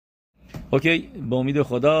اوکی، به امید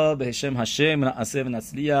خدا به هشم نعسه و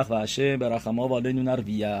نسلیخ و هشم برخما و علینو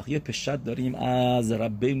نرویخ. یه پشت داریم از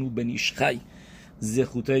ربینو بنیشخی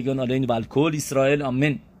زخوتایگان علین و الکل اسرائیل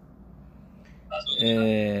آمین.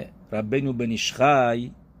 ربینو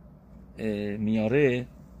بنیشخی میاره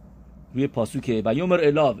روی پاسوکه و یومر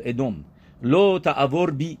الاو ادم لو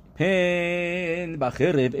تعور بی پن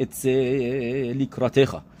بخرب اتسه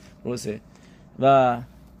لیکراتخا. درسته؟ و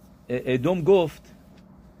ادم گفت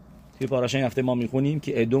توی پاراشای هفته ما میخونیم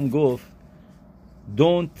که ادم گفت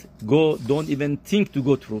don't even think to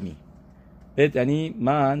go through me. یعنی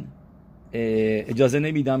من اجازه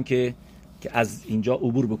نمیدم که از اینجا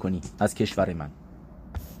عبور بکنی، از کشور من.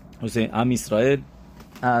 حسین ام اسرائیل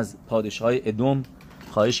از پادشاهای ادم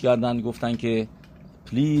خواهش کردن، گفتن که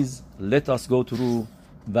please let us go through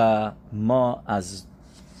و ما از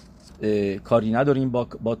کاری نداریم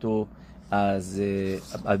با تو، از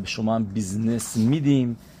شما هم بیزنس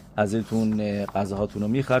میدیم، ازتون غذاهاتون رو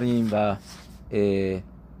میخریم و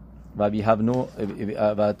we have no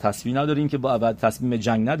و تصمیم نداریم که و تصمیم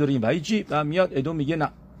جنگ نداریم و هیچی. و میاد ادم میگه نه،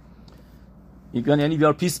 یعنی we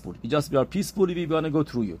are peaceful, we are peaceful, we gonna go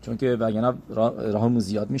through you، چون که وگرنه راهمون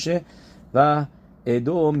زیاد میشه. و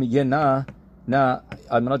ادم میگه نه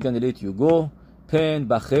I'm not gonna let you go پن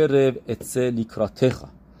بخرب اتسه لیکراتخا.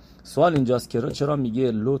 سوال اینجاست که چرا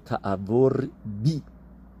میگه لو تعور بی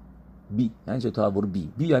یعنی چه تعور بی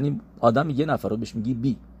یعنی آدم یه نفر رو بهش میگی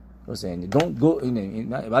بی، درسته؟ یعنی don't go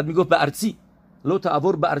بعد میگه به ارسی لو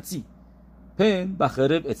تعور به ارسی پن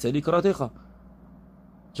بخرب اتسه لیکراتخا.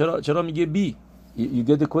 چرا میگه بی؟ you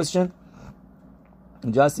get the question؟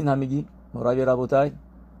 اینجا هستین همگی مرای ربوتای؟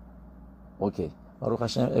 اوکی، باروخ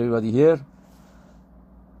هاشم everybody here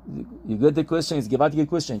you get the question. is بعد یه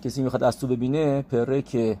question کسی میخواد از تو ببینه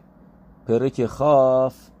پرک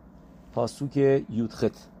خاف پاسوک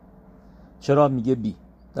یودخت چرا میگه بی؟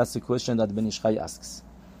 that's the question that بنیشخای asks.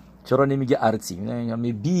 چرا نمیگه ارتی؟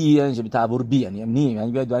 یعنی بی یعنی به تعبیر بی یعنی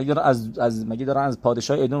از مگه دارن از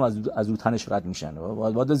پادشاه ادم از رو تنش رد میشن.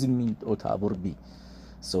 what does it mean او تعبیر بی؟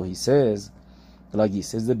 so he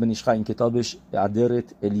says بنیشخای این کتابش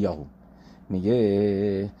عدرت الیاهو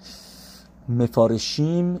میگه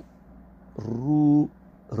مفارشیم رو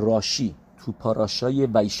راشی تو پاراشای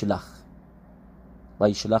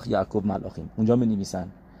ویشلخ یعقوب ملاخیم اونجا می نویسن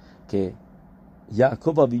که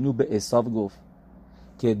یعقوب آوینو به عیسی گفت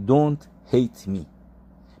که don't hate me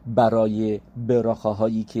برای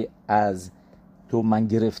براخاهایی که از تو من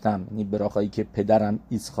گرفتم، یعنی براخاهایی که پدرم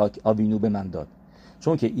اسحاق آوینو به من داد.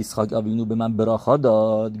 چون که اسحاق آوینو به من براخا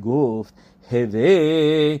داد گفت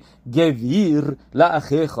هوه گویر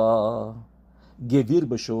لأخیخا، گویر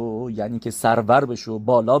بشو یعنی که سرور بشو،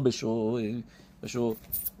 بالا بشو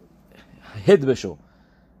هد بشو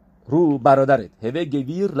رو برادرت. هوه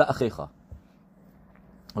گویر لأخیخا.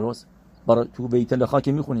 درست؟ تو بیت لخا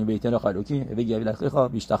که میخونیم بیت لخا لوکی هوه گویر لأخیخا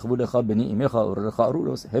بیشتخبو لخا بنی ایمخا رخا رو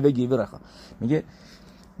درست هوه گویر لخا.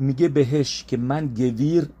 میگه بهش که من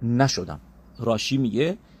گویر نشدم. راشی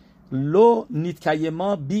میگه لو نیتکای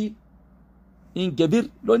ما بی، این گویر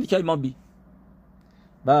لو نیتکای ما بی.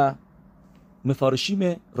 و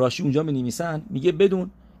مفارشیم راشی اونجا می نویسن میگه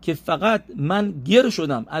بدون که فقط من گیر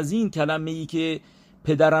شدم از این کلمه ای که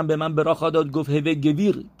پدرم به من براخا داد، گفت هوه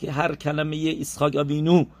گویر، که هر کلمه اسحاق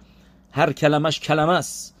آوینو هر کلمش کلمه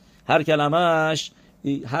است، هر کلمش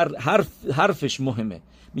هر حرفش مهمه.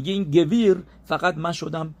 میگه این گویر فقط من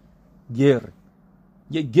شدم گر،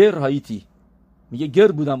 یه گر هایتی، میگه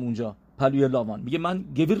گر بودم اونجا پلوی لاوان. میگه من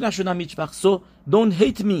گویر نشدم هیچ وقت. سو don't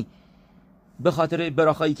hate me به خاطر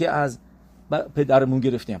براخایی که از پدرمون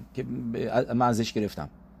گرفتیم، که من ازش گرفتم.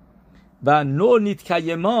 و نو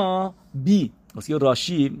نیتکای ما بی، واسه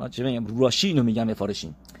راشی چه میگم، راشی اینو میگم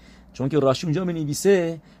مفارشیم، چون که راشی اونجا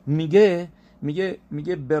می‌نویسه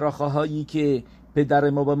میگه براخاهایی که پدر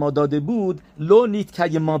ما به ما داده بود لو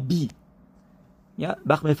نیتکای ما بی. یا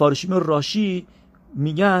وقت مفارشیم راشی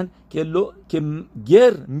میگن که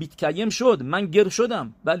گر میتکیم شد، من گر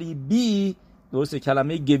شدم، ولی بی درسته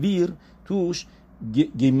کلمه گویر توش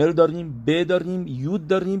گیمر داریم، ب داریم، یود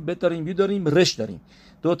داریم، ب داریم، یود داریم، رش داریم،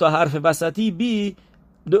 دو تا حرف وسطی بی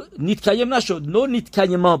نیتکیم نشد. نو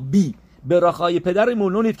نیتکیم ما بی، به راخای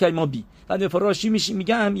پدرمون نو نیتکیم ما بی. بعد فراشی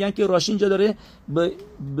میگن که راشی اینجا داره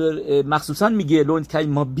مخصوصا میگه لو نیتکیم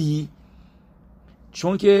ما بی،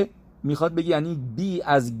 چون که میخواد بگه یعنی بی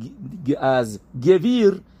از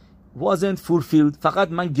گویر wasn't fulfilled،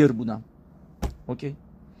 فقط من گر بودم. اوکی،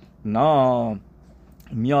 نه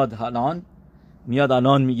میاد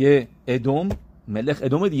الان میگه ادم ملخ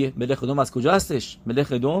ادم دیگه. ملخ ادم از کجا هستش؟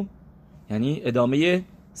 ملخ ادم یعنی ادامه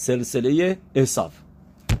سلسله عیساف.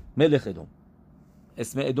 ملخ ادم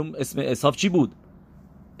اسم عیساف چی بود؟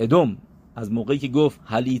 ادم از موقعی که گفت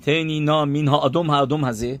حلیتینی نا مینها ادم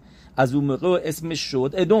هزه، از اون موقع اسمش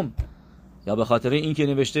شد ادم، یا به خاطر این که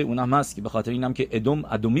نوشته اونم هست که به خاطر اینم که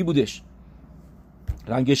ادمی بودش،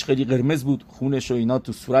 رنگش خیلی قرمز بود، خونش و اینا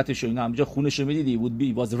تو صورتش و اینا همینجا خونش رو میدیدی بود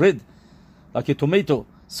بی was red like a tomato.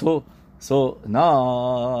 so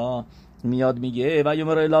نا میاد میگه و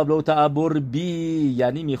یمر لابلو تعبر بی،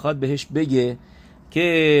 یعنی میخواد بهش بگه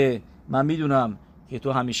که من میدونم که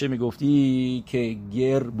تو همیشه میگفتی که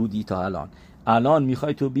گر بودی تا الان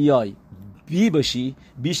میخوای تو بیای بی باشی،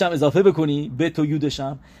 بیشم اضافه بکنی به تو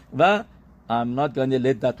یودشم و I'm not gonna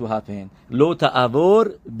let that to happen. لو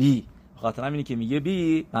تعبر بی، خاطر همینی که میگه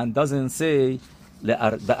بی and doesn't say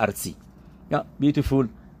به ارسی. Beautiful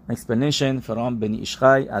explanation from بنی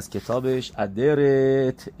ایشخی از کتابش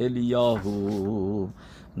ادرت الیاهو.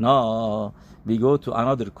 Now we go to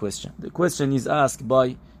another question. The question is asked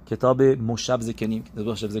by کتاب مشاب زکنیم.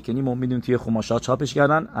 مشاب زکنیم ما میدونیم توی خماشات چاپش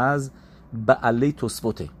کردن از بعلی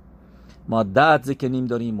توسفوته. ما دعت زکنیم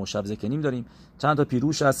داریم، مشاب زکنیم داریم، چند تا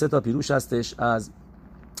پیروش هست، 3 تا پیروش هستش از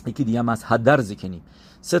یکی دیگه هم از هدر زکنیم،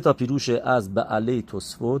 3 تا پیروش از بعلی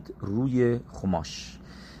توسفوت روی خماش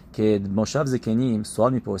که مشاب زکنیم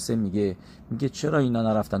سوال میپرسه، میگه چرا اینا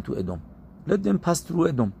نرفتن تو ادم؟ let them pass through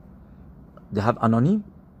ادم. they have anonym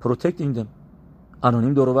protecting them.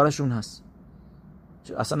 انونیم دور و برشون هست،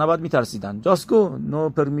 اصلا نباید میترسیدن. just go,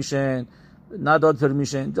 no permission، نداد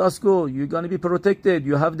permission، just go, you're gonna be protected,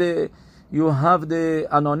 you have the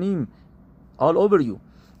anonym all over you.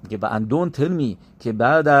 که and don't tell me که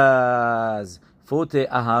بعد از فوت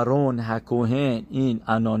اهرون هکوهن این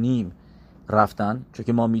انونیم رفتن، چون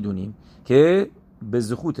که ما میدونیم که به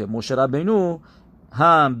زخوت موشه ربینو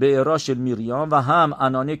هم به اراش میریام و هم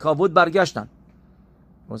انانی کاود برگشتن.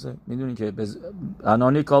 میدونین که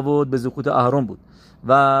انانی کاود به زخوت اهرون بود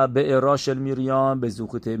و به اراش میریام به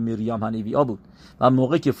زخوت میریام هنیویا بود و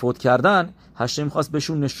موقعی که فوت کردن هشم خواست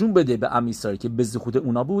بهشون نشون بده به ام اسرائیل که به زخوت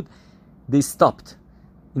اونا بود. they stopped،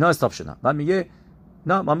 اینا استاپ شدن و میگه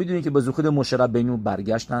نه ما میدونیم که به زخوت موشه ربینو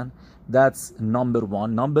برگشتن. that's number 1.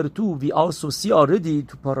 number 2 we also see already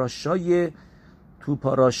تو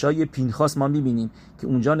پاراشای پینخاس ما میبینیم که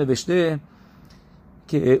اونجا نوشته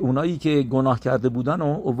که اونایی که گناه کرده بودن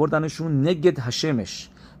و آوردنشون نگد هشمش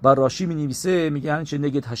و راشی مینویسه میگه هنچه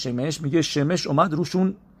نگد هشمش، میگه شمش اومد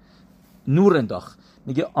روشون نور انداخت،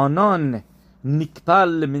 میگه آنان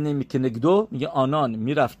نیکپل منه که نگدو، میگه آنان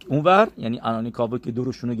میرفت اونور، یعنی آنانی کابو که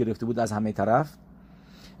دورشونو گرفته بود از همه طرف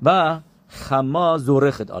و خما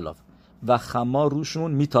زورخد آلاف و خما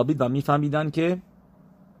روشون میتابید و میفهمیدن که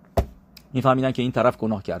این طرف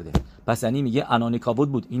گناه کرده. پس یعنی میگه انانی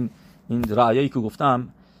کابود بود. این رعایایی که گفتم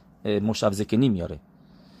مشاب زکنی میاره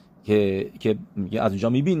که از اونجا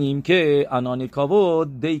میبینیم که انانی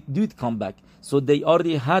کابود they did come back so they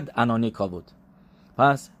already had انانی کابود.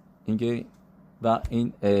 پس اینکه و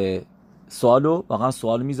این سوالو واقعا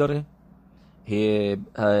سوال میذاره،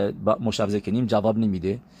 مشاب زکنیم جواب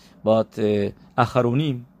نمیده، بعد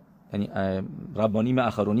اخرونیم یعنی ربانیم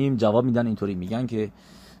اخرونیم جواب میدن، اینطوری میگن که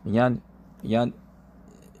میگن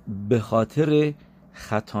به خاطر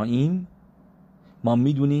خطاییم ما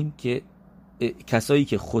میدونیم که کسایی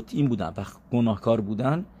که خطئین بودن و گناهکار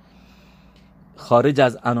بودن خارج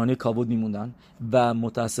از انانه کابود میموندن و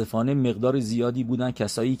متاسفانه مقدار زیادی بودن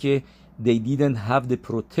کسایی که they didn't have the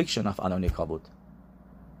protection of انانه کابود.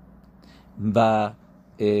 و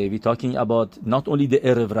we talking about not only the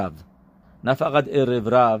erev rav، نه فقط erev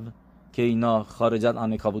rav که اینا خارج از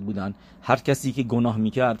انانه کابود بودن، هر کسی که گناه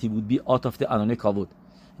میکرد بود بی آتافت انانه کابود.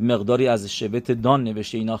 مقداری از شبت دان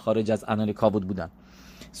نوشته اینا خارج از انانه کابود بودن.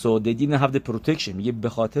 So they didn't have the protection. میگه به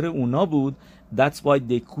خاطر اونا بود. That's why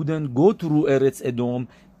they couldn't go through Eretz Edom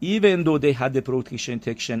even though they had the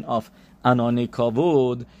protection of انانه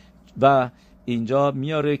کابود. و اینجا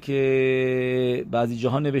میاره که بعضی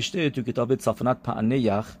جاها نوشته تو کتاب صفنت پعنه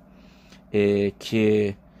یخ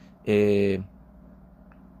که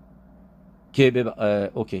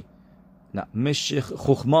اوکی نه مشیخ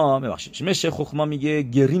خخما میبخشید مشیخ خخما میگه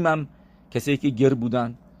گریمم کسی که گر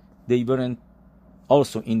بودن they weren't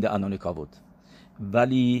also in the انانه کابود.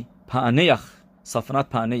 ولی پعنه یخ صفنت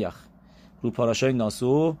پعنه یخ رو پاراشای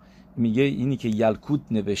ناسو میگه اینی که یلکوت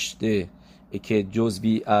نوشته که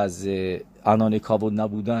جزوی از انانه کابود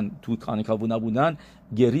نبودن، تو انانه کابود نبودن،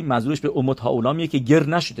 گریم منظورش به امت هاولامیه که گر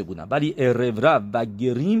نشده بودن، ولی اروره و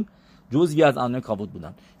گریم جزوی از انانه کابود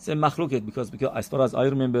بودن. سه مخلوقت because as far as I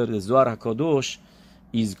remember زوار حکادوش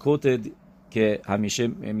is quoted که همیشه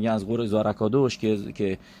میگن از قول زوار حکادوش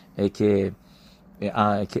که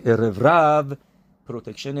اروره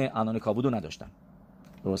پروتکشن انانه کابود رو نداشتن.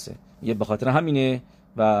 درسته؟ میگه به خاطر همینه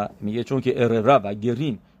و میگه چون که اروره و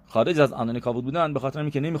گریم خارج از آنان کابود بودن، به خاطر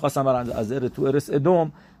اینکه نمیخواستن برن از ار تو ارس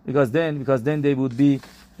ادوم because then they would be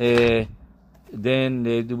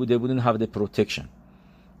they wouldn't have the protection.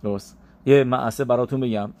 درست. یه معسه براتون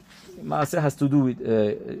بگم. معسه has to do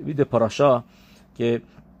with the پاراشا که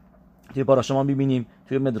توی پاراشا ما میبینیم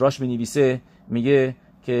توی مدراش مینویسه میگه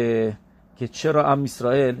که چرا ام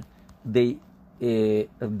اسرائیل they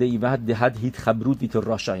had hit خبروت بیت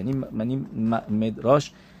راشا، یعنی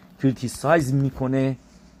مدراش کریتیسایز میکنه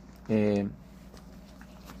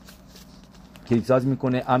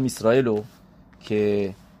ام اسرائیلو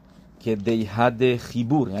که they had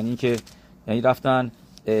خیبور، یعنی رفتن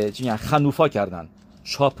خنوفا کردن،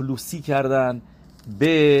 چاپلوسی کردن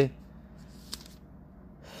به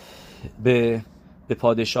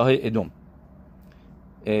پادشاه ادوم.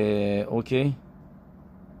 اوکی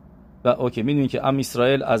و اوکی میدونی که ام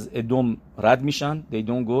اسرائیل از ادوم رد میشن، they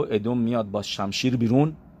don't go، ادوم میاد با شمشیر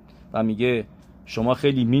بیرون و میگه شما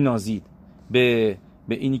خیلی مینازید به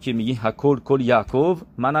اینی که میگی هکل کل یعقوب،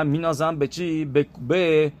 منم مینازم به چی؟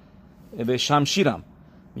 به شمشیرم.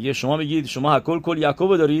 میگه شما میگید شما هکل کل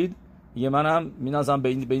یعقوب دارید، میگه منم مینازم به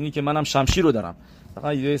اینی که منم شمشیر رو دارم.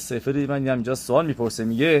 فقط یه سفری من دیدم اینجا سوال میپرسه،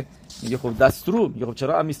 میگه خب دسترو، میگه خب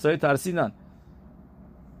چرا ام اسرائیل ترسیدن؟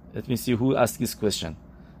 Let me see who asked this question.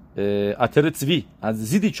 اتر چوی از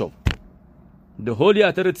زیدیچوف، the holy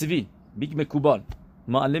اتر چوی بیگ مکوبال،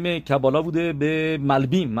 معلم کبالا بوده به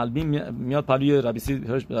ملبیم میاد پلوی ربیسی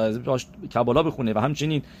کبالا بخونه و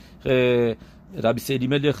همچنین ربیسی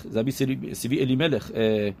الیملخ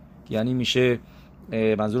یعنی میشه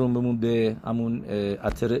منظورم بمون به همون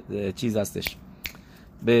اتر چیز هستش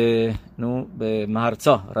به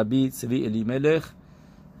مهرچا ربی سوی الیملخ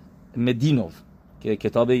مدینوف که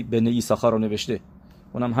کتاب بنی ایساخار رو نوشته،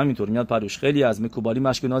 اونم همینطور میاد پلوش. خیلی از مکوبالی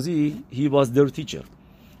مشکنازی he was their teacher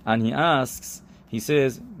and he asks he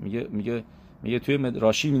says میگه توی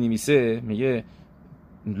راشی مینویسه میگه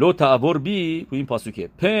لو تعور بی تو این پاسوکه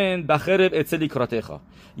پن بخرب اتسلی کراتخا،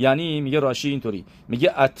 یعنی میگه راشی اینطوری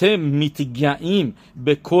میگه اتم میتگعیم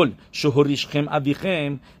به کل شهریشخم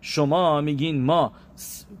اویخم، شما میگین ما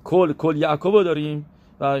کل یعقوب داریم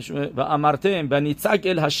و امرتم و نیتسگ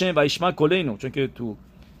الهشم و اشما کلینو، چون که تو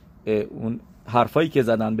اون حرفایی که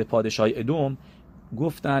زدن به پادشاه ادوم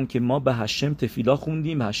گفتن که ما به هشم تفیلا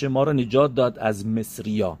خوندیم، هشم ما رو نجات داد از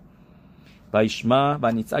مصریا و اشما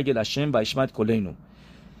و نیتسگ الهشم و اشما کلینو.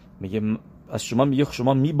 میگه از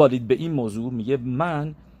شما میبالید به این موضوع، میگه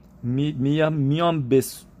من میام به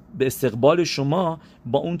استقبال شما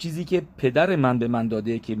با اون چیزی که پدر من به من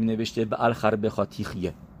داده که مینوشته به الخرب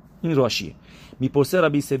خاتیخیه. این راشیه. میپرسه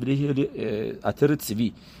ربی سبری اتر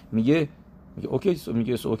چوی، میگه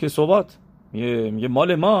اوکی صحبت، میگه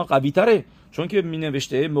مال ما قوی تره، چون که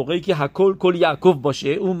مینوشته موقعی که هکل کل یعقوب باشه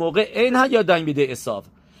اون موقع این ها دایم بده اصاف،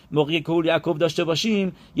 موقعی کل یعقوب داشته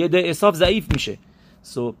باشیم یه ده اصاف ضعیف میشه.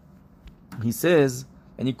 So he says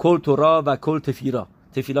یعنی کل تورا و کل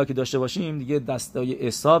تفیلا که داشته باشیم دیگه دستای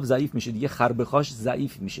اصاف ضعیف میشه، دیگه خربخاش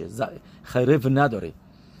ضعیف میشه، خرب نداره،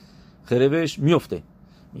 خربش میفته.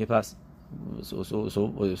 میگه پس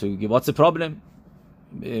what's the problem؟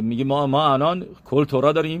 میگه ما الان کل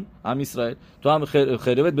تورا داریم هم اسرائیل، تو هم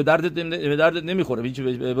خربت به دردت نمیخوره،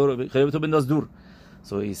 خربتو بنداز دور.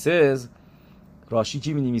 So he says راشی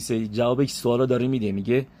چی مینویسه؟ جواب سوالا داره میده،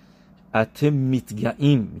 میگه اتم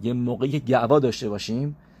میتگعیم، میگه موقعی که گعوا داشته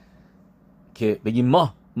باشیم که بگیم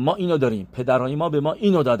ما اینو داریم، پدرای ما به ما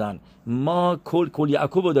اینو دادن، ما کل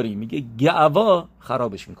یعقوب داریم، میگه گعوا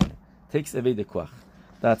خرابش میکنه. takes away the کوخ.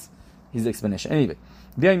 That's his explanation. Anyway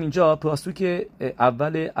بیایم اینجا پاسو که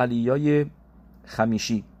اول علیای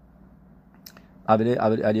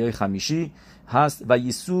خمیشی هست و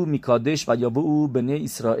یسوع میکادش و یابو بنی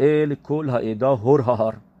اسرائیل کل هایدا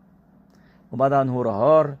هورهار، اومدن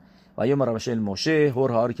هورهار و یه مرمشه الموشه.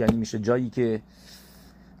 هورهار که یعنی میشه جایی که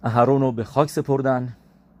اهرونو به خاک سپردن،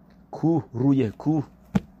 کوه روی کوه،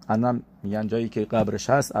 الان میگن جایی که قبرش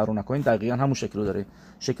هست اهرون اکوین دقیقا همون شکل رو داره،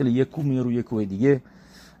 شکل یک کوه میره روی کوه دیگه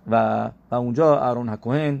و اونجا اهرون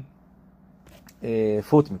اکوین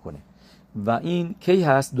فوت میکنه. و این کی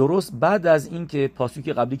هست؟ درست بعد از این که پاسوک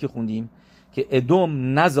قبلی که خوندیم که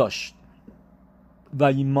ادوم نذاشت و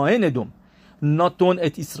ایماین ادوم ناتون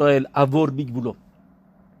ات اسرائیل اور بیگ بولو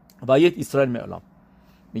و یت اسرائیل معلام،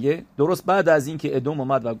 میگه درست بعد از این که ادوم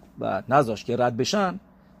اومد و نذاشت که رد بشن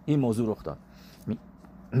این موضوع رخ داد.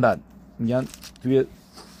 بعد میگن توی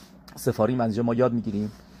سفاری منجا ما یاد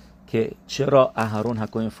میگیریم که چرا اهرون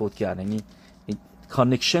حکایم فوت کرد، یعنی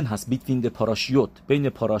کانکشن هست between the پاراشیوت، بین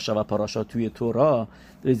پاراشا و پاراشا توی تورا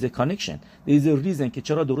there is a connection، there is a reason که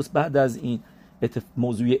چرا درست بعد از این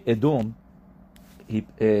موضوع ادوم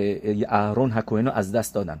اهرون حکایم رو از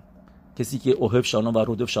دست دادن. کسی که اوهب شانا و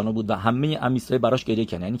رودف شانا بود و همه ام اسرائیل براش گریه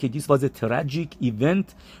کردن. یعنی که this was a tragic event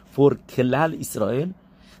for کلال اسرائیل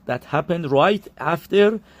that happened right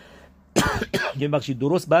after یه بخشی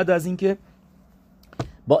درست بعد از اینکه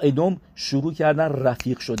با ادوم شروع کردن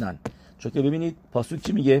رفیق شدن. چون که ببینید پاسوک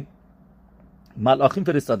چی میگه؟ ملاخیم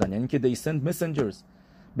فرستادن، یعنی که they sent messengers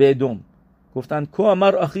به ادوم، گفتن کو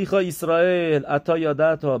امر اخیخا اسرائیل اتا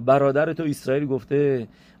یادتا، برادر تو اسرائیل گفته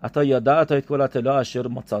اتا یادتا کل اطلاع اشر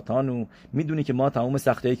مصاتانو، میدونی که ما تمام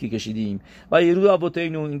سختیایی که کشیدیم و یرو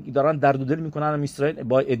ابوتینو دارن درد و دل میکنن اسرائیل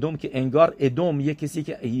با ادوم، که انگار ادوم یه کسی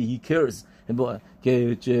که he cares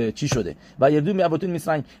که چی شده. و یردو می ابوتین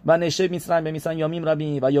میسرین و نشه میسرین به میسرین یامیم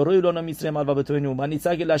ربی و یاروی لونا میسرین و بتوینو و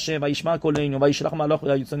نیساگ لشه و یشمع کلینو و یشرخ ملاخ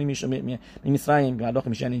و یوسنی میشه میسرین ملاخ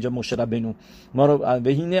میشن اینجا مشرب بینو ما رو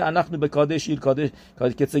بهینه انخنو به کادش شیر کادش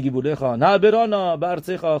کتسگی بوله خوا نه برانا برڅ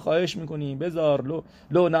خواهش میکنیم بذار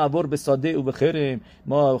لو نعور به ساده و به خیرم،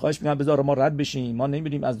 ما خواهش میکنم بذار ما رد بشیم، ما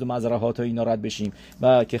نمیریم از دو مزرعات و اینا رد بشیم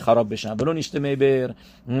و که خراب بشن. بلو نشته میبر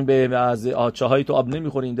به از آچهای تو آب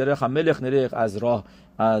نمیخوریم، درخ ملخ نرخ از راه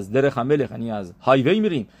از درخ ملخ، یعنی از هایوی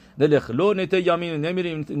میریم نلخ لو نته یامین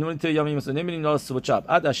نمیریم نته یامین مثلا نمیریم راست و چپ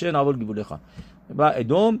ادشه ناول گیبوله خان. و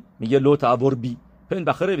ادوم میگه لو تعور بی پن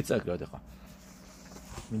بخره بیتسکراده خان.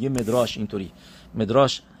 میگه مدراش اینطوری،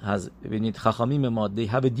 مدراش از ببینید خخامیم ما they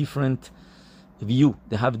have a different view,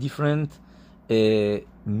 they have different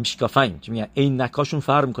مشکافین، چی میگن عینکاشون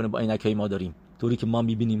فرق میکنه با عینکای ما داریم، طوری که ما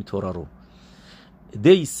میبینیم تورا رو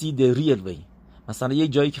they see the real way. مثلا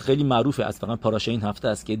یک جایی که خیلی معروفه از فقط پاراشه این هفته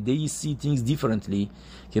است که they see things differently،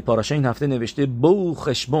 که پاراشه این هفته نوشته بو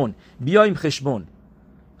خشبون، بیایم خشبون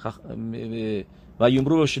و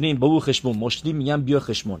یمرو شنیم بو خشبون، مشلیم میگن بیا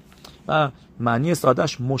خشبون. و معنی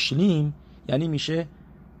سادهش مشلیم یعنی میشه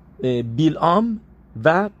بیلعام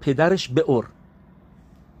و پدرش بئور،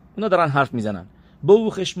 اینا دارن حرف میزنن بو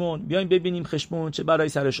خشمون، بیایم ببینیم خشمون چه برای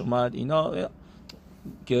سرش اومد، اینا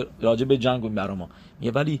که راجع به جنگ برای ما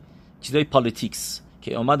میگه. ولی چیزای پالیتیکس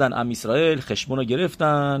که اومدن ام اسرائیل خشمون رو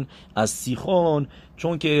گرفتن از سیخون،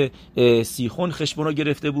 چون که سیخون خشمون رو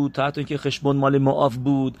گرفته بود تحت اینکه خشمون مال موآب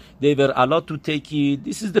بود they were allowed to take it.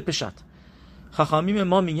 this is the پشت. خخامیم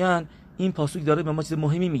ما میگن این پاسوک داره به ما چیز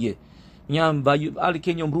مهمی میگه، میگن و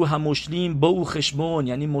الکن یمرو هم مشلیم با او خشمون،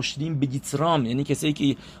 یعنی مشلیم بگیترام، یعنی کسایی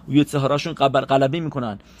که یوتسهاراشون غلبه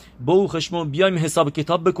میکنن، با او خشمون بیایم حساب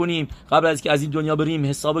کتاب بکنیم قبل از که از این دنیا بریم،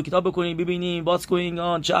 حساب کتاب بکنیم ببینیم what's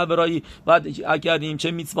going on، چه عبرایی بعد کردیم،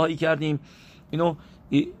 چه میtzvahی کردیم،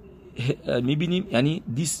 میبینیم. یعنی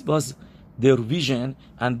this was their vision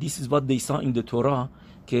and this is what they saw in the Torah،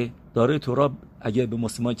 که داره تورا اگر به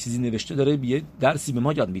مسلمان چیزی نوشته داره یه درسی به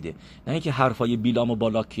ما یاد میده، نه اینکه حرفای بیلام و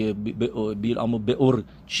بالاک بیلام و بئور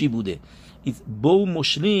چی بوده. بو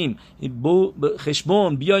مشلیم بو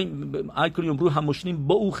خشبون، بیایم اکریم رو هم مشلیم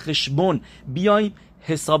با او خشبون، بیایم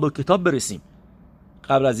حساب کتاب برسیم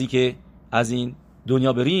قبل از اینکه از این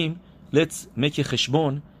دنیا بریم. let's make a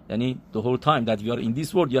خشبون، یعنی the whole time that we are in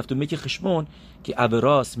this world you have to make a خشبون که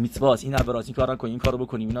عبراس میتواس این عبراس این کارا کنیم این کارو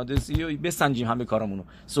بکنیم اینا بسنجیم همه کارامونو.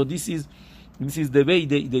 so this is the way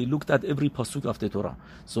they looked at every pasuk of the Torah.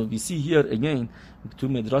 so we see here again تو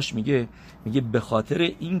مدراش میگه به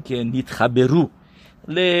خاطر اینکه نیتخبرو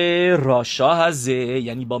ل راشا هزه،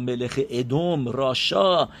 یعنی با ملخ ادوم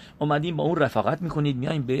راشا اومدین با اون رفاقت میکنید،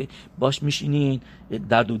 میایین به باش میشینین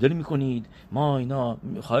درد و دل میکنید، ما اینا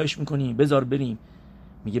خواهش میکنیم بذار بریم.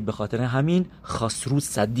 میگه به خاطر همین خسرو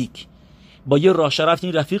صدیق با یه راشا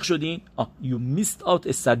رفتین رفیق شدین. you missed out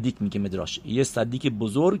a صدیق، میگه مدراش یه صدیق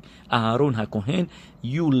بزرگ اهرون هکوهن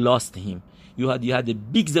you lost him. you had a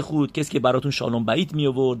big زخود، کسی که براتون شالوم بعید می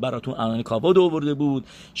آورد، براتون انان کاواد آورده بود،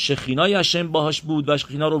 شخینای هشم باهاش بود و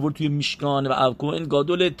شخینا رو آورد توی میشکان و اکوهن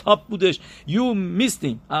گادول تاپ بودش. you missed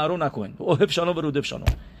him اهرون هکوهن اوهب شانو و رودف شانو.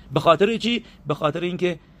 به خاطر چی؟ به خاطر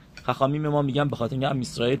اینکه خخامیم ما میگن به خاطر اینکه ام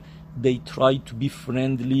اسرائیل they tried to be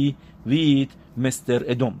friendly with Mr.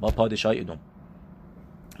 ادوم، با پادشاه ادوم.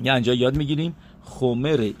 یه اینجا یاد میگیریم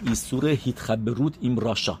خومر ایسور هیتخبروت ایم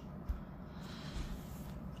راشا.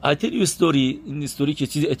 I tell you a story، این story که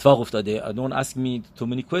چیز اتفاق افتاده. I don't ask me too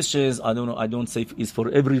many questions. I don't say it's for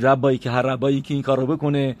every rabbi که هر ربایی که این کار رو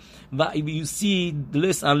بکنه. و you see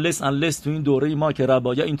less and less and less تو این دوره ما که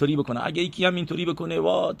ربایا اینطوری بکنه. اگه یکی هم اینطوری بکنه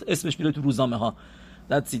اسمش میره تو روزنامه ها.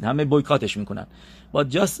 That's it. همه بایکاتش میکنن. But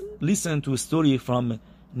just listen to a story from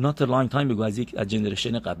not a long time ago، از یک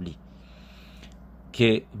جنریشن قبلی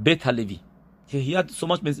که بیت حلوی که he had so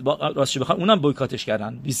much راستش بخوام اونم بایکاتش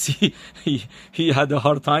کردن. We see he had a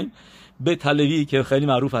hard time. بیت حلوی که خیلی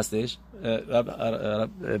معروف هستش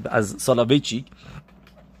از سالاویچیک.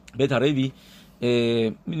 بیت حلوی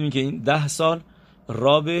میدونید که این 10 سال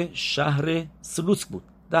راب شهر سلوسک بود.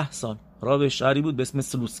 10 سال راه به شهری بود به اسم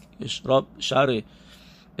سلوتسک، شهر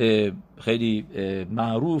خیلی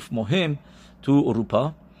معروف مهم تو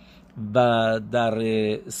اروپا، و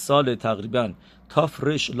در سال تقریبا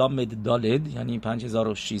تافرش لامد دالد یعنی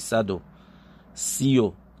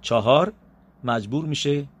 5634 مجبور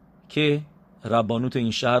میشه که ربانوت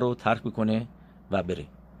این شهر رو ترک بکنه و بره.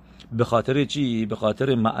 به خاطر چی؟ به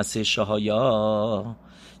خاطر معصه شهایا.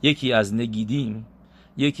 یکی از نگیدیم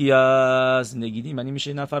یعنی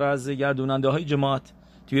میشه نفر از گردوننده های جماعت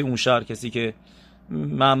توی اون شهر، کسی که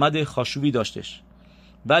محمد خاشوبی داشتش،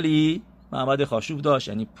 ولی محمد خاشوب داشت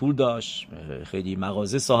یعنی پول داشت، خیلی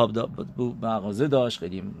مغازه داشت،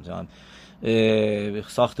 خیلی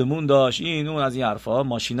ساختمون داشت، این اون از این حرفا،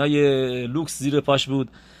 ماشینای لوکس زیر پاش بود،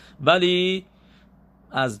 ولی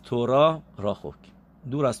از تورا راخوک،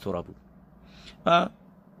 دور از تورا بود و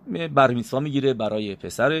برمیتوا میگیره برای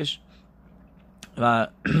پسرش و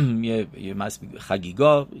یه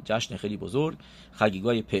خگیگا، جشن خیلی بزرگ،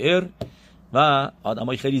 خگیگای پئر، و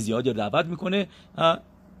آدمای خیلی زیادی دعوت میکنه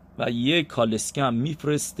و یه کالسکه هم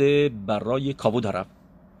میفرسته برای کاوود عرب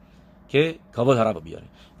که کاوود عرب رو بیاره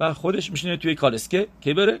و خودش میشینه توی کالسکه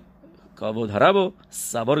که بره کاوود عرب رو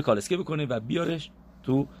سوار کالسکه بکنه و بیارش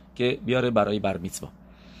تو که بیاره برای برمیتوا.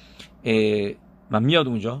 و میاد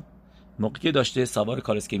اونجا موقعی که داشته سوار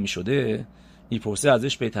کالسکه میشده، میپرسه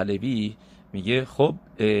ازش به طلبی، میگه خب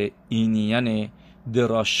این یعنی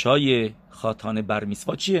دراشای خاتان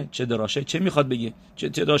برمیتوا چیه؟ چه دراشای چه میخواد بگه؟ چه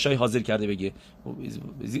دراشای حاضر کرده بگه؟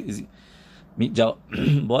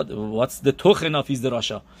 What's the tochen of his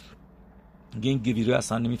دراشا؟ این گویره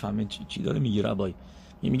اصلا نمیفهمه چی داره میگه ربای.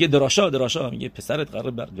 میگه دراشا، میگه پسرت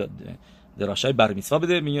قرار دراشای برمیتوا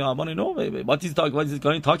بده. میگه امان نو what is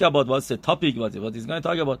going to talk about, what's the topic, what is going to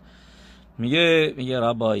talk about. میگه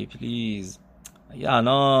ربای پلیز،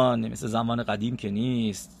 الان مثل زمان قدیم که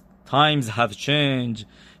نیست. Times have changed.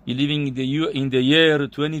 We're living in the year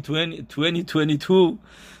 2022.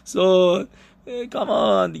 So come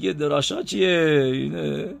on دیگه دراشا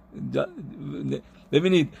چیه؟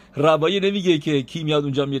 ببینید ربایی نمیگه که کی میاد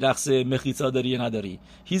اونجا میرقصه مخیطا داری یا نداری.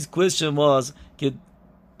 His question was که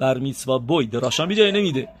بر میتوا بوی دراشا میده یا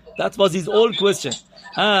نمیده. That was his old question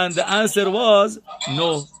and the answer was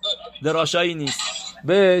no. دراشایی نیست.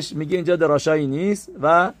 بهش میگه اینجا دراشایی نیست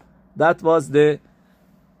و that was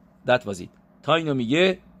it. تا اینو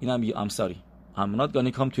میگه اینم میگه I'm sorry I'm not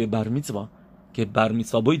gonna come توی بر میتوا که بر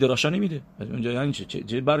میتوا بوی دراشا نمیده. اونجا یعنی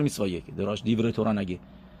چه بر میتواییه که دراش دیور تورا نگه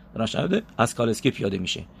دراش نمیده. از کالسکه پیاده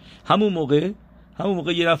میشه. همون موقع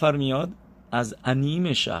یه نفر میاد از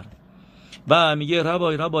انیم شهر و میگه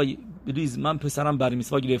ربای پلیز من پسرم بر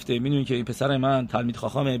میتوا گرفته، میدونی که این پسر من تلمید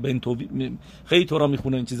خاخامه، بنتو خیلی تورا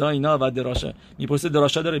میخونه این چیزا اینا و دراشا. میپرسه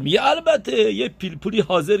دراشا داره؟ میگه البته یه پولی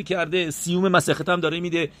حاضر کرده، سیوم مسخت هم داره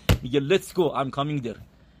میده. میگه let's go I'm coming there.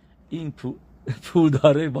 این پول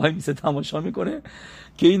داره وای میسه تماشا میکنه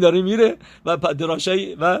که این داره میره و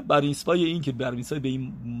دراشای و برمیتوای این که برمیتوای به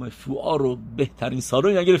این مفعول رو بهترین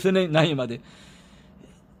سالن نگرفته نیومده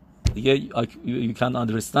دیگه. you can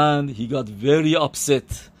understand he got very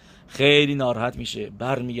upset. خیلی ناراحت میشه،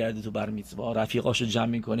 برمیگرده تو برمیتوا، رفیقاشو جمع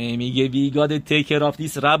میکنه، میگه we gotta take care of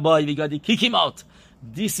this rabbi, we gotta kick him out,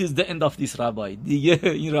 this is the end of this rabbi. دیگه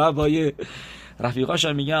این ربای رفیقاش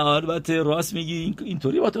هم میگن البته راست میگی،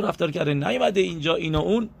 اینطوری با تو رفتار کرده، نیومده اینجا اینو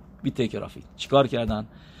اون بی take care of it. چیکار کردن؟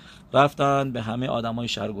 رفتن به همه آدمای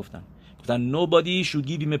شهر گفتن nobody should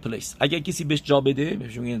give him a place. اگر کسی بهش جا بده،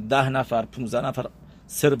 بهش میگن 10 نفر 15 نفر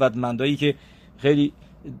ثروتمندایی که خیلی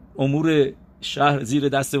امور شهر زیر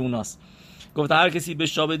دست اوناست، گفت هر کسی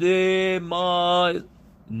بهش جا بده ما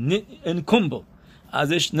انکمبو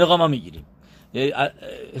ازش نقامه میگیریم،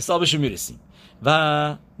 حسابشو میرسیم. و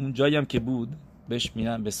اون جایی هم که بود بهش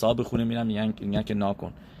میرن به صاحب خونه میگن که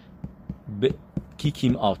ناکن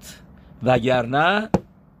کیکیم آت، وگرنه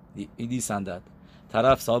ایدی سندد.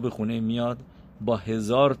 طرف صاحب خونه میاد با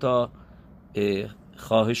 1000 تا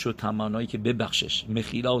خواهش و تمنایی که ببخشش،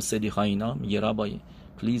 مخیلا و صدیخا اینا. میگه ربای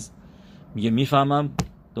پلیز، میگه میفهمم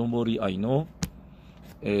don't worry I know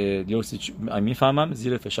میفهمم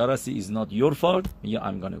زیر فشار هستی is not your fault. میگه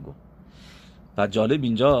I'm gonna go. و جالب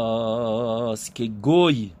اینجاست که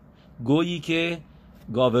گویی که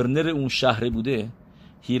گاورنر اون شهر بوده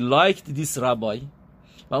he liked this rabbi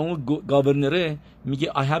و اون گاورنره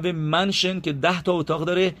میگه I have a mansion که 10 تا اتاق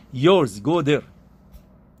داره yours go there.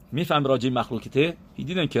 میفهم راجع مخلوقته he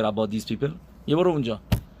didn't care about these people. یه برو اونجا.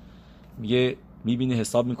 میگه میبینه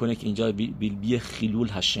حساب میکنه که اینجا بی خیلول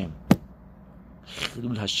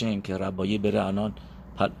هشم که ربایی بره الان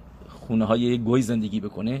خونه های گوی زندگی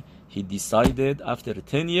بکنه. he decided after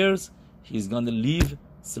 10 years he's gonna leave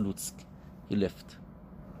Slutsk. he left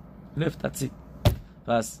that's it. و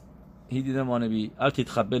پس he didn't want to be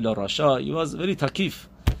التتخبه لا راشا. he was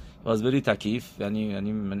very تکیف. یعنی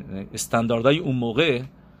استانداردهای اون موقع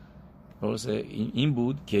این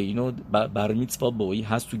بود که اینو بر میtzva boy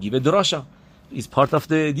has to give a drasha. is part of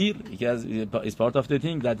the deal. is part of the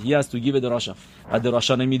thing that he has to give a drasha. و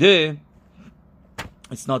دراشا نمیده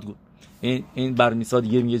it's not good. این بر میtzva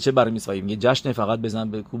دیگه میگه چه بر میtzva میگه جشن فقط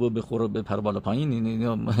بزن به کوب و بخور و بپر بالا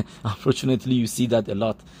پایین. Unfortunately you see that a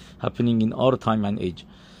lot happening in our time and age.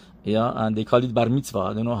 Yeah, and they call it bar mitzvah.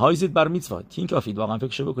 I don't know how is it bar mitzvah. Think of it. واقعا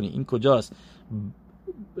فکرشو بکنی این کجاست؟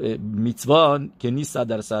 میtzva که نیست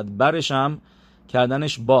 100% برش هم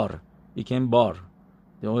کردنش بار. became bar.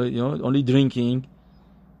 only drinking.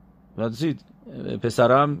 That's it.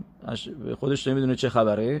 پسرم خودش نمیدونه چه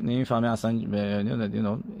خبره، نمیفهمه اصلا،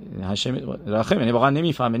 یعنی واقعا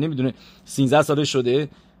نمیفهمه، نمیدونه 13 ساله شده.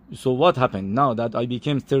 So what happened now that I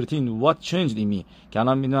became 13? What changed in me? که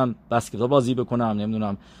الان میدونم بسکتبال بازی بکنم،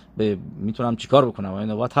 نمیدونم میتونم چیکار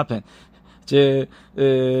بکنم. What happened?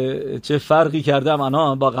 چه فرقی کردم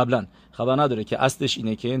الان با قبلا؟ خبر نداره که اصلش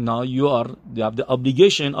اینه که now you have the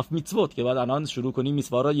obligation of mitzvot که بعد الان شروع کنی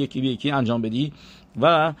میtzva را یکی به یکی انجام بدی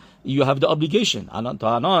و you have the obligation. الان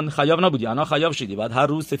تا الان خیاب نبودی، الان خیاب شدی، بعد هر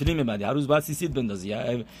روز تفیلین میبندی، هر روز بعد سیسید بندازی.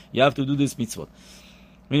 You have to do this mitzvot.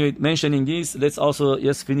 mentioning this, let's also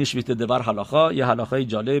finish with the devar halacha. یه هلاخای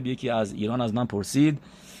جالب یکی از ایران از من پرسید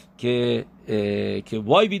که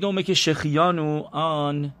why we don't make شخیانو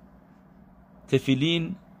on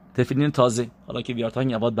تفیلین تازه، حالا که we are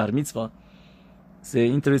talking about bar mitzvah. It's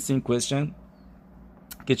an interesting question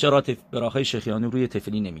که چرا براخای شخیانو روی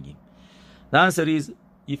تفیلین نمیگیم. The answer is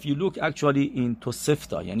if you look actually in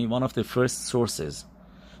توسفتا، یعنی one of the first sources،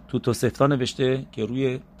 تو توسفتا نوشته که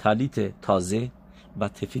روی تلیت تازه و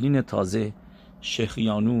تفیلین تازه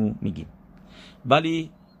شخیانو میگیم، ولی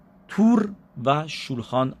تور و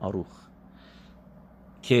شولخان آروخ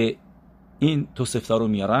که این توسفتا رو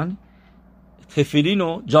میارن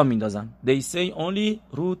تفیلینو جا میندازن. They say only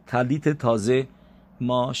رو تلیت تازه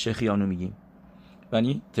ما شخیانو میگیم،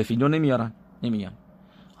 یعنی تفیلینو نمیگن.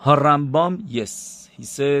 هارمبام yes he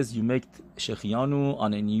says you make شخیانو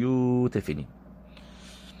on a new تفیلین،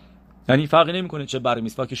 یعنی فرقی نمیکنه چه بر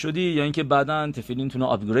میtzva که شدی یا اینکه بعداً تفیلینتون رو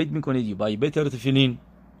آپگرید میکنید، you buy better تفیلین.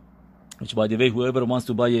 which by the way whoever wants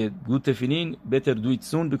to buy a good تفیلین better do it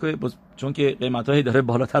soon because چون که قیمت‌های داره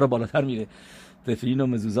بالاتر و بالاتر میره. تفیلین و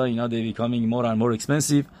مزوزا اینا they becoming more and more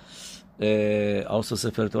expensive. also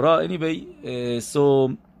سفر تورا. anyway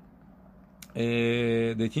so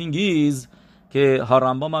the thing is که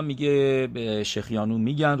هارمبام هم میگه به شخیانو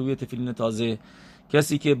میگن روی تفیلین تازه.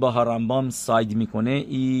 کسی که با هارمبام ساید میکنه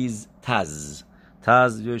is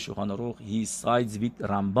تز روی شولخان آروخ he sides with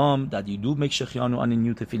رمبام that you do make شخیانو on a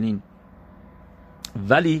new تفیلین.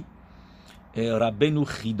 ولی ربینو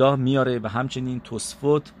خیدا میاره و همچنین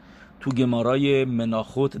توسفوت تو گمارای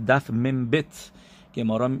مناخوت دف منبت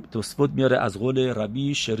گمارا توسفوت میاره از قول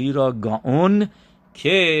ربی شریرا گاون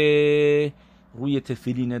که روی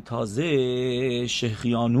تفیلین تازه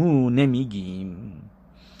شخیانو نمیگیم.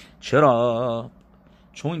 چرا؟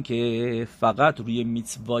 چون که فقط روی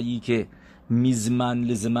میtzvایی که میزمن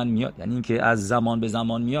لزمن میاد، یعنی این که از زمان به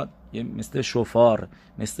زمان میاد، مثل شofar،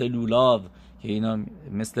 مثل لولاو که اینا،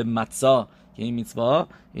 مثل متزا که این میtzva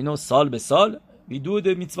اینو سال به سال we do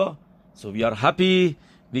the mitzvah so we are happy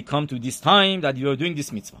we come to this time that you are doing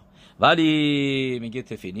this mitzvah. ولی میگه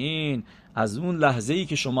تفیلین از اون لحظه‌ای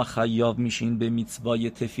که شما خیاب میشین به میtzvای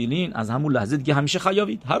تفیلین، از همون لحظه دیگه همیشه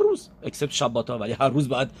خیابید، هر روز except شباتا، ولی هر روز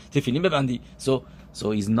باید تفیلین ببندی. so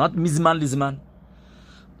is not میزمن لزمن.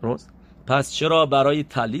 پس چرا برای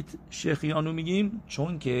تلیت شخیانو میگیم؟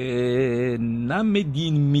 چون که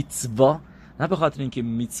نمیگین میtzva، نه به خاطر اینکه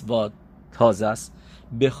میtzva تازه است،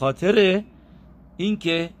 به خاطر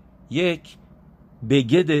اینکه یک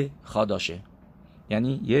بگد خاداشه،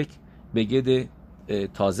 یعنی یک بگد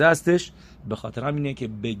تازه هستش. به خاطر همینه که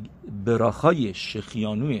براخای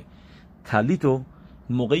شخیانوی تلیتو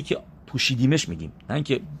موقعی که پوشیدیمش میگیم، نه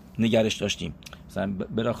اینکه نگرش داشتیم. مثلا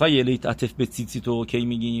براخای لیت عطف به تیتیتو کی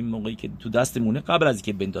میگیم؟ موقعی که تو دستمونه، قبل از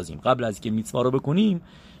اینکه بندازیم، قبل از اینکه میtzva رو بکنیم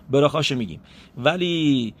براخاشو میگیم.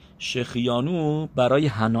 ولی شخیانو برای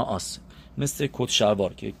هنااس، مثل کت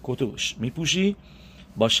شلوار که کتو میپوشی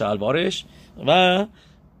با شلوارش و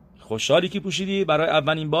خوشحالی که پوشیدی، برای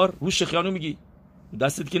اولین بار روش شخیانو میگی،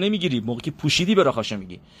 دستت که نمیگیری، موقعی که پوشیدی براخاشو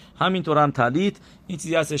میگی. همینطور هم تلیت این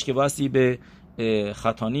چیزی هستش که واسه به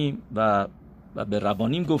خطانیم و به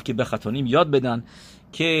ربانیم گفت که به خطانیم یاد بدن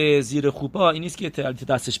که زیر خوپا این نیست که تلیت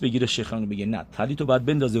دستش بگیره شخیانو بگه، نه، تلیتو باید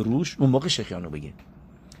بندازه روش، اون موقع شخیانو بگه،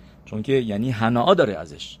 چون که یعنی هنا'a داره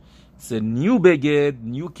ازش. It's a new beged,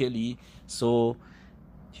 new keli. So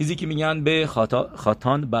چیزی که میگن به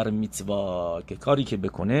خاتان بر میتوا، که کاری که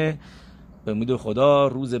بکنه به امید خدا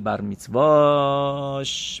روز بر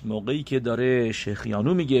میتواش موقعی که داره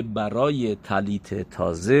شیخیانو میگه برای تلیت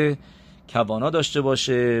تازه کوانا داشته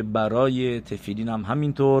باشه، برای تفیلین هم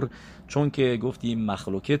همینطور، چون که گفتیم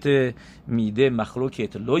مخلوکت میده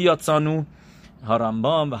مخلوکت لو یاتسانو،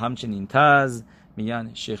 هارمبام و همچنین تز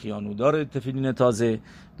میگن شیخیانو داره تفیلین تازه.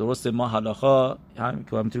 درست ما هلاخا هم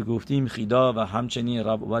که همینطور گفتیم خیدا و همچنین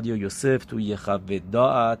رب عبدیا یوسف توی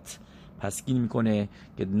خودداعت پسگین میکنه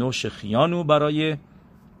که نو شیخیانو برای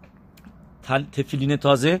تفیلین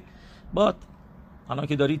تازه باد. حالا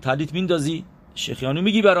که داری تلیت میندازی شیخیانو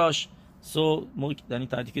میگی براش، سو یعنی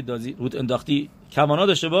تلیت که دازی رود انداختی کمانا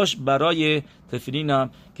داشته باش برای تفیلینم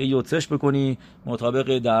که یوتسش بکنی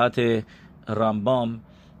مطابق دعات رمبام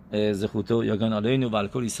زخوتو یاگان علیנו و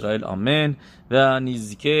الکل اسرائیل آمین و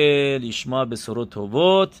نیزکه لیشما به سرود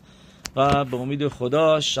توبوت. و به امید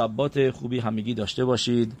خدا شبات خوبی همگی داشته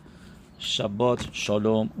باشید. شبات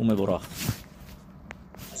شالوم و مبارک.